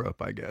it's- of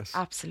Europe, I guess.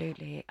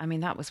 Absolutely.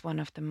 That was one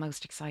of the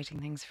most exciting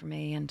things for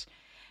me,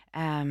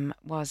 and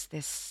was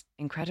this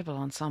incredible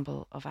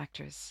ensemble of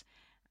actors.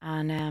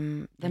 And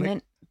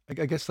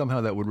I guess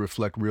somehow that would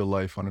reflect real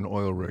life on an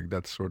oil rig.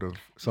 That's sort of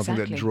something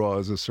that Exactly.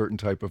 draws a certain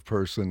type of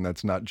person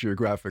that's not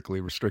geographically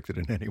restricted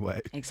in any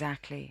way.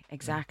 Exactly.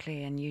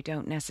 And you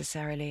don't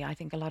necessarily, I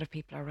think a lot of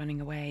people are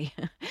running away,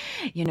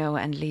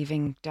 and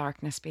leaving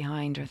darkness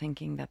behind, or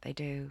thinking that they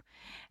do.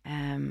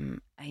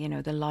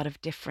 The lot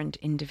of different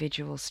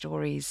individual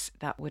stories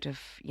that would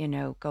have,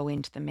 go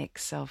into the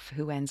mix of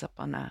who ends up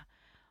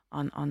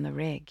on the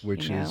rig.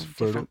 Which is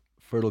different-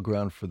 fertile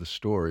ground for the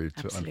story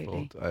to Absolutely.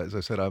 unfold. As I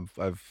said, I've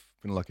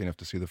been lucky enough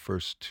to see the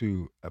first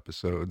 2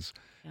 episodes,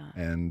 Yeah.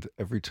 and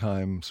every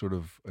time sort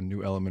of a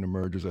new element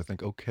emerges, I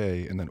think,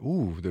 okay, and then,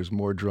 ooh, there's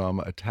more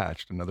drama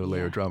attached, another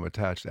layer of Yeah. drama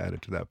attached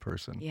added to that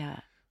person. Yeah.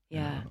 You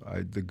Yeah.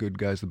 know, the good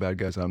guys, the bad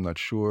guys, I'm not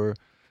sure.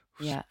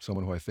 Yeah.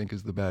 Someone who I think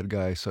is the bad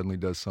guy suddenly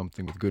does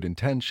something with good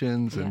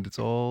intentions, and Yeah.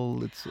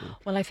 it's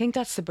Well, I think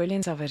that's the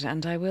brilliance of it.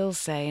 And I will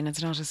say, and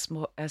it's not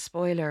a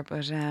spoiler,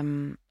 but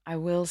I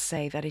will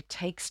say that it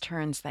takes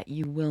turns that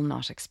you will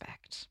not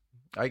expect.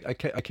 I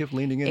kept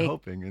leaning in,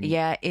 hoping. And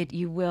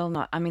You will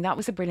not. That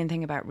was the brilliant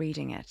thing about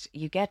reading it.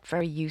 You get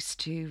very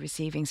used to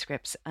receiving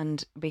scripts,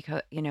 and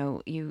because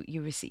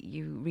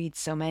you read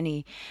so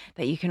many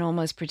that you can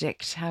almost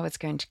predict how it's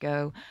going to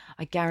go.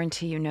 I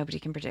guarantee you, nobody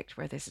can predict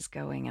where this is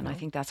going, and I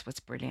think that's what's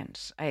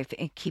brilliant.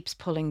 It keeps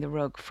pulling the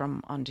rug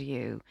from under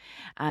you,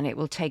 and it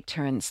will take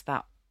turns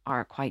that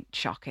are quite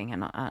shocking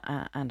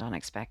and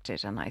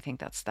unexpected, and I think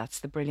that's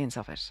the brilliance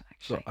of it. so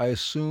Actually, I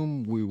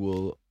assume we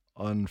will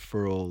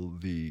unfurl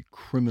the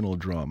criminal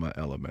drama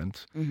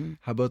element.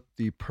 How about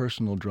the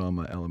personal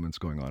drama elements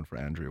going on for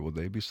Andrea? Will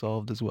they be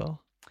solved as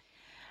well?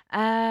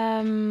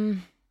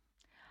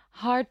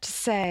 Hard to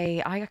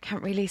say. I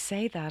can't really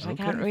say that. Okay, I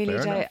can't really.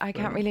 fair enough, I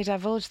fair can't really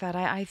divulge that.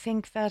 I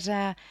think that.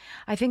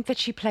 I think that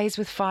she plays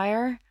with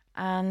fire,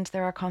 and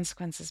there are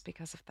consequences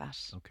because of that.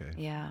 Okay.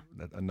 Yeah.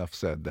 Enough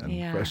said then.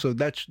 Yeah. So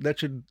that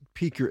should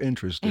pique your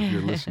interest if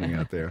you're listening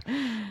out there.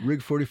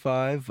 Rig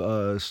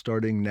 45,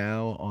 starting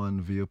now on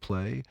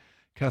Viaplay.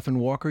 Catherine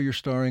Walker, you're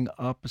starring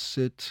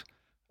opposite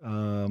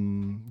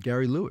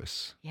Gary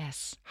Lewis.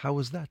 Yes. How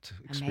was that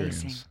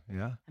experience? Amazing.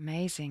 Yeah.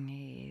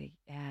 Amazing.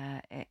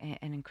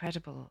 An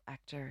incredible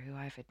actor who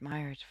I've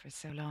admired for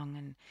so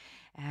long,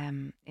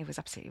 and it was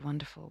absolutely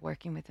wonderful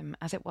working with him,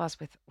 as it was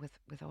with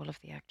all of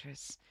the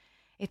actors.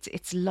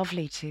 It's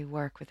lovely to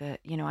work with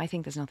I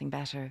think there's nothing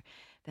better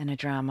than a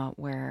drama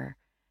where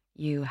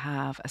you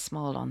have a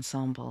small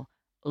ensemble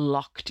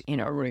locked in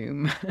a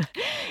room.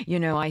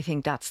 I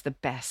think that's the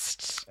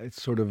best It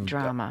sort of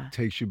drama.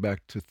 takes you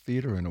back to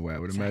theater in a way. I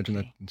would imagine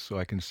that, Exactly. so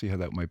I can see how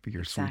that might be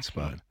your sweet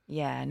spot.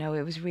 Yeah, no,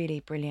 it was really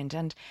brilliant,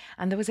 and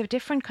there was a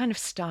different kind of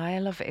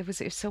style of it.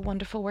 Was so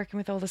wonderful working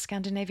with all the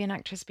Scandinavian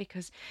actors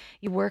because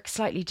you work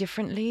slightly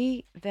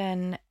differently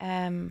than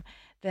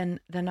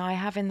I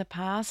have in the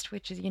past,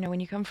 which is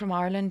when you come from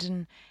Ireland,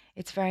 and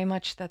it's very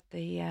much that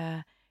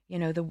the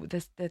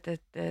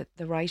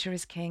writer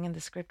is king and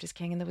the script is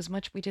king,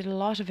 and we did a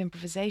lot of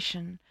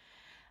improvisation,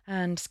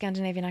 and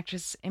Scandinavian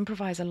actors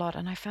improvise a lot,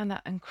 and I found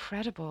that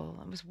incredible.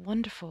 It was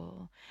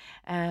wonderful.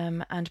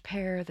 And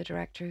Per, the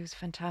director, who's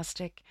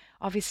fantastic.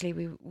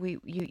 Obviously,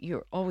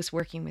 you're always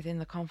working within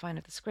the confine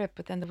of the script,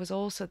 but then there was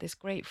also this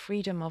great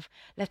freedom of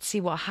let's see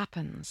what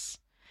happens.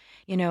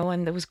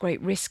 And there was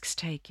great risks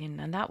taken,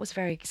 and that was a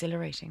very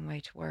exhilarating way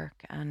to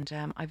work. And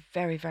I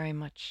very, very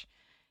much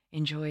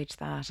enjoyed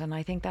that. And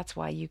I think that's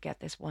why you get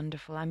this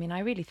wonderful. I mean, I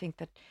really think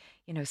that,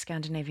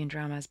 Scandinavian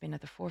drama has been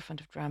at the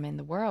forefront of drama in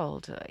the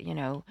world,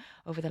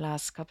 over the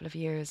last couple of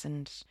years.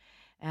 And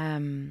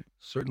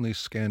certainly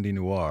Scandi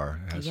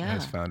Noir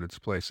has found its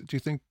place. Do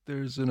you think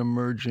there's an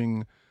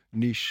emerging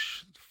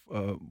niche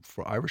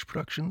for Irish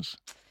productions?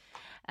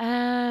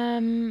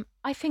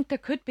 I think there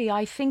could be.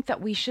 I think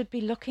that we should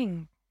be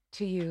looking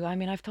to you. I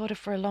mean, I've thought it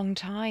for a long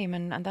time,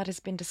 and that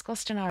has been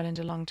discussed in Ireland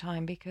a long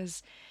time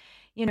because,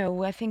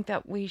 I think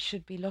that we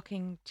should be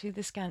looking to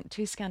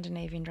to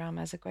Scandinavian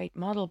drama as a great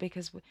model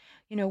because,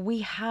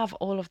 we have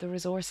all of the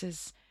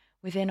resources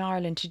within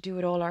Ireland to do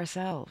it all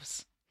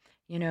ourselves.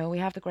 We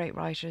have the great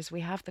writers,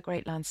 we have the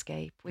great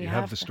landscape, we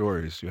have the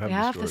stories. We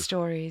have the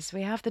stories,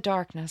 we have the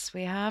darkness,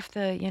 we have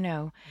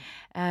the,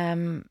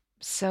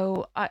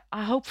 so I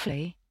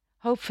hopefully,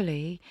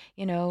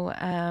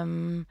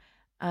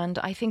 and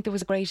I think there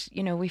was a great,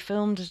 we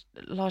filmed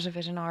a lot of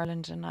it in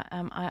Ireland, and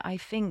I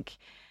think,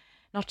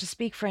 not to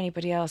speak for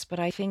anybody else, but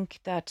I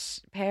think that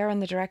Per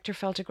and the director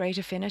felt a great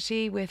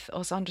affinity with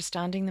us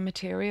understanding the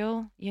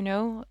material,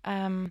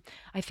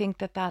 I think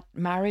that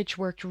marriage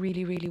worked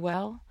really, really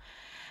well.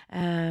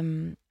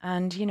 And,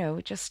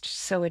 just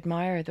so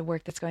admire the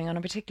work that's going on,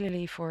 and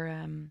particularly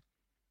for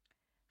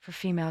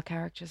female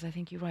characters. I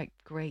think you write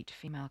great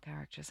female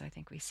characters. I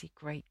think we see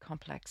great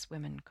complex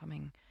women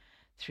coming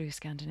through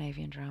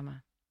Scandinavian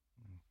drama.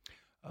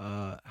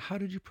 How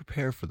did you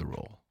prepare for the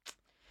role?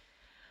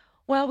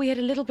 Well, we had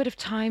a little bit of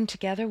time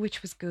together,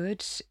 which was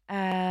good.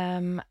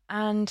 And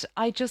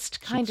I just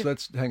kind of...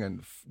 That's, hang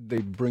on, they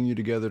bring you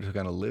together to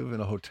kind of live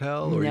in a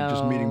hotel, or you're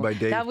just meeting by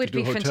day? That would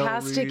be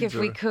fantastic if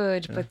we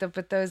could, yeah.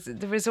 but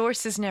the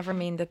resources never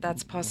mean that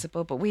that's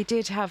possible. But we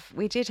did have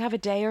a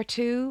day or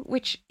two,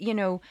 which,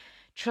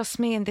 trust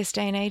me, in this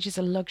day and age is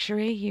a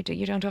luxury. You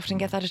don't often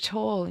get that at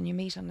all, and you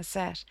meet on the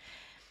set.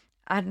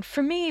 And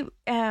for me,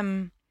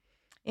 in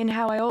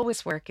how I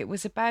always work, it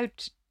was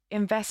about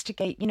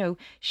investigate.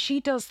 She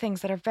does things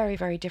that are very,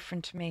 very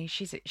different to me.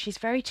 She's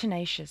very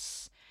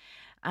tenacious,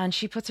 and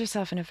she puts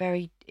herself in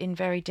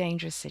very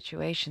dangerous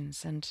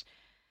situations. And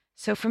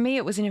so for me,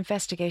 it was an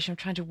investigation of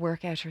trying to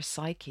work out her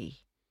psyche.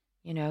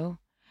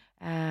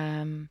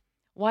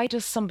 Why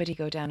does somebody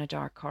go down a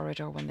dark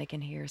corridor when they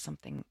can hear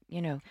something?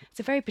 It's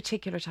a very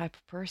particular type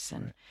of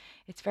person. Right.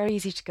 It's very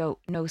easy to go,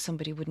 no,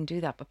 somebody wouldn't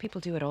do that, but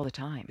people do it all the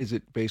time. Is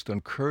it based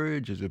on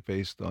courage? Is it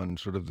based on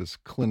sort of this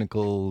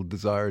clinical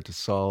desire to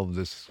solve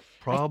this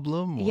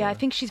problem? I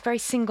think she's very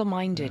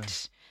single-minded.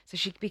 Yeah. So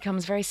she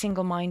becomes very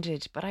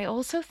single-minded. But I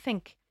also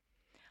think,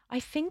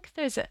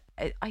 there's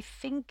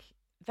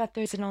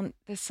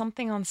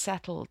something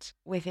unsettled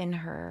within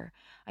her.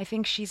 I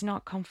think she's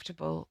not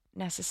comfortable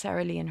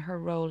necessarily in her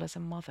role as a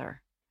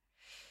mother.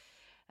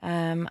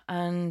 And,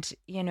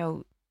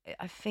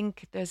 I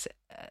think there's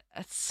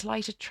a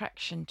slight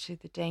attraction to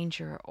the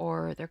danger,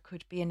 or there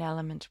could be an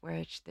element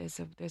where there's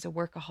a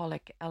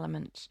workaholic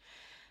element.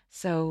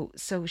 So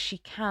she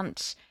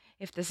can't,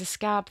 if there's a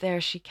scab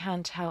there, she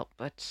can't help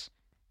but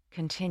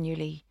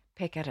continually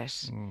pick at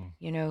it,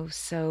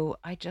 So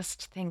I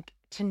just think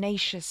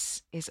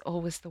tenacious is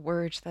always the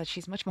word, that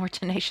she's much more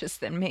tenacious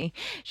than me.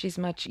 She's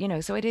much,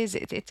 so it is,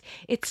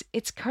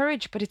 it's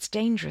courage, but it's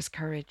dangerous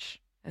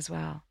courage. as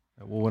well.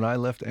 Well, when I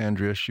left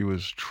Andrea, she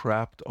was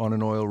trapped on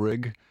an oil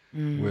rig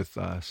with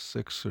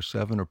 6 or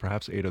 7 or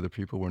perhaps 8 other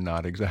people. We're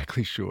not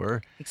exactly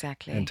sure.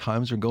 Exactly. And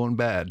times are going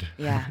bad.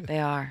 Yeah, they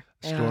are.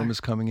 Storm is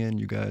coming in.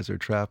 You guys are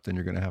trapped, and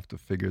you're going to have to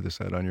figure this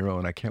out on your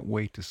own. I can't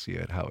wait to see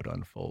how it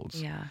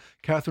unfolds. Yeah.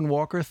 Catherine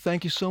Walker,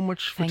 thank you so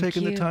much for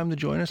taking the time to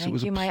join us. It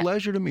was a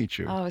pleasure to meet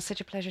you. Oh, it was such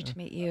a pleasure to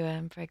meet you.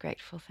 I'm very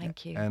grateful.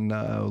 Thank you. And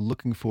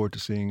looking forward to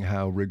seeing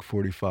how Rig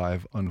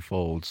 45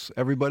 unfolds.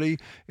 Everybody,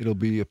 it'll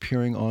be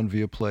appearing on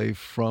Viaplay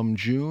from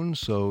June,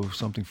 so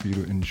something for you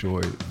to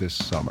enjoy this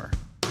summer.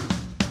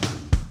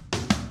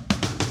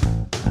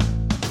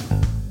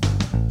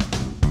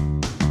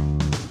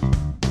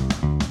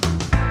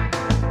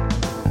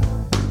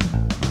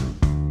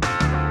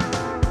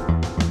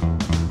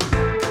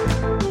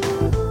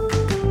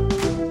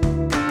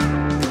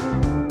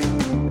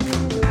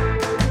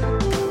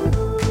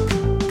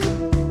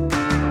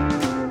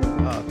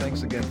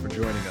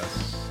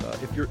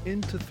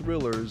 Into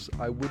thrillers,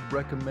 I would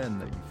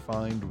recommend that you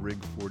find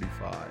Rig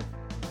 45.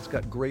 It's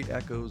got great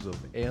echoes of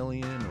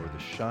Alien or The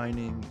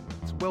Shining.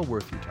 It's well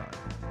worth your time.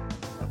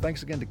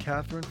 Thanks again to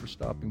Catherine for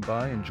stopping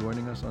by and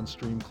joining us on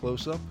Stream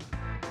Close-Up.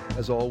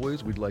 As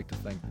always, we'd like to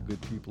thank the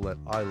good people at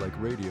I Like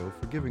Radio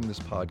for giving this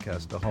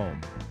podcast a home.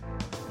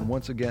 And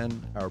once again,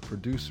 our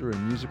producer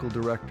and musical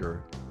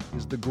director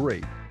is the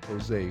great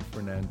Jose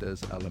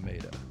Fernandez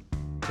Alameda.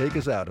 Take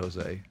us out,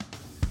 Jose.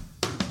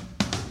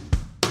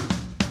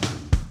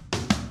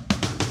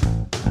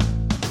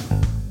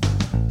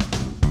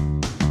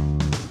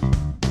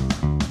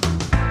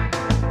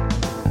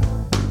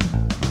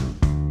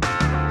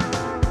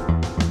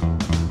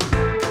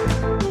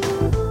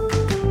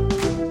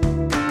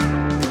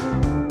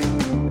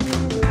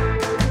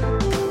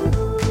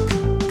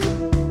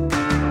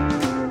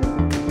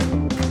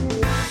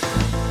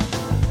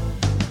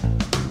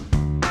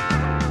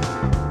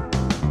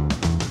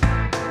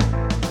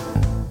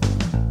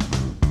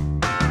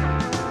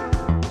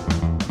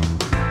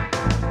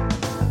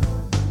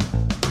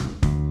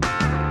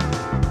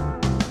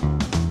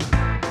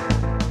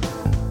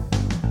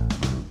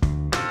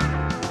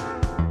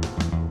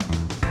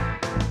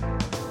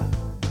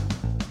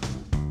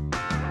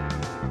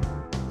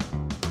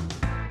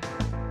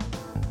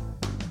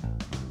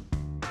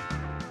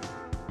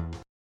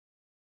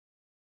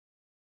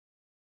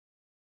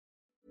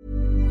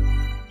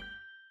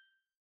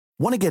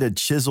 Want to get a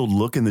chiseled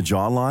look in the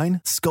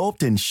jawline?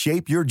 Sculpt and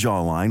shape your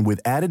jawline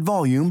with added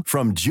volume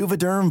from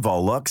Juvederm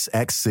Volux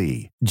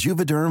XC.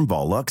 Juvederm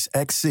Volux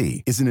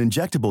XC is an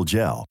injectable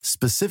gel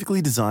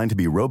specifically designed to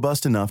be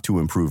robust enough to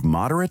improve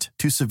moderate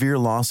to severe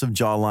loss of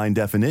jawline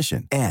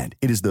definition. And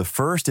it is the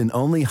first and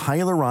only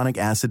hyaluronic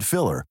acid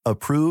filler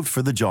approved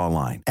for the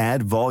jawline.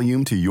 Add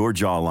volume to your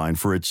jawline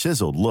for a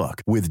chiseled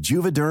look with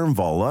Juvederm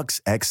Volux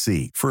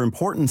XC. For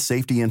important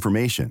safety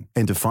information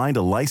and to find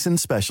a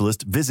licensed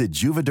specialist, visit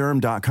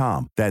Juvederm.com.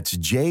 That's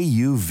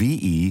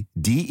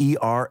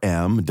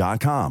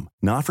Juvederm.com.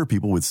 Not for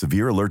people with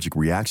severe allergic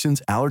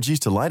reactions, allergies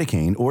to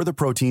lidocaine, or the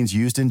proteins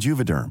used in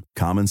Juvederm.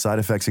 Common side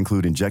effects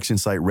include injection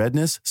site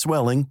redness,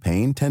 swelling,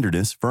 pain,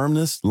 tenderness,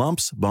 firmness,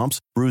 lumps,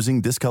 bumps, bruising,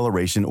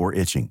 discoloration, or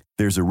itching.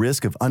 There's a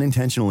risk of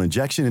unintentional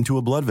injection into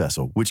a blood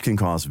vessel, which can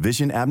cause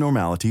vision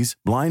abnormalities,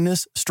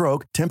 blindness,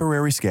 stroke,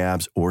 temporary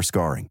scabs, or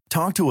scarring.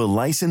 Talk to a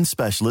licensed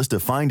specialist to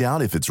find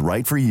out if it's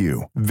right for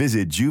you.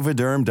 Visit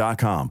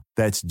Juvederm.com.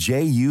 That's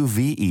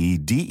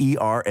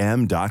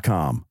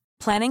Juvederm.com.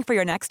 Planning for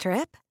your next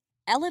trip?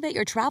 Elevate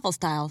your travel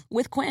style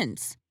with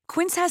Quince.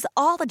 Quince has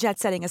all the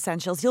jet-setting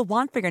essentials you'll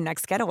want for your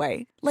next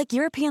getaway, like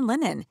European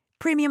linen,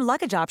 premium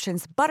luggage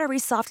options, buttery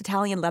soft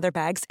Italian leather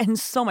bags, and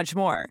so much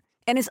more.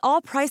 And is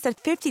all priced at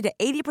 50 to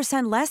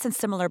 80% less than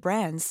similar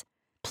brands.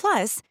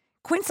 Plus,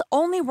 Quince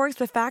only works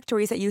with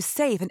factories that use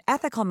safe and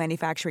ethical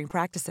manufacturing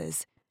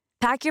practices.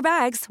 Pack your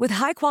bags with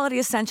high-quality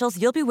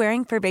essentials you'll be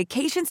wearing for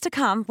vacations to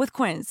come with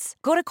Quince.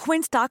 Go to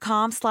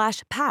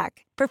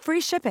quince.com/pack for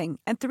free shipping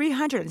and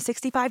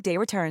 365-day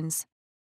returns.